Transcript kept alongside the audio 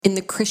In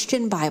the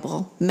Christian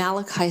Bible,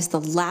 Malachi is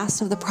the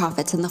last of the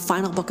prophets and the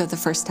final book of the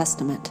First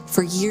Testament.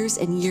 For years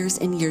and years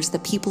and years, the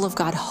people of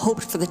God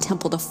hoped for the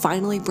temple to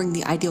finally bring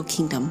the ideal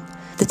kingdom.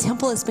 The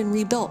temple has been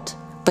rebuilt,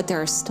 but there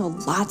are still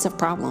lots of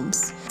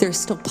problems. There is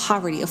still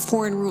poverty, a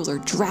foreign ruler,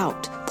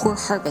 drought, poor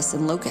harvests,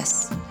 and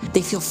locusts.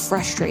 They feel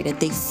frustrated.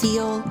 They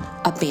feel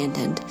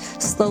abandoned.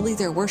 Slowly,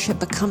 their worship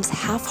becomes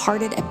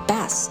half-hearted at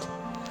best.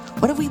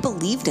 What have we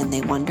believed in, they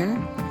wonder?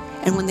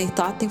 And when they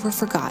thought they were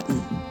forgotten,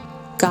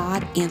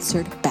 God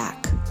answered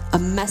back. A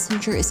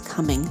messenger is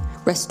coming.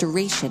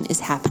 Restoration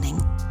is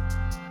happening.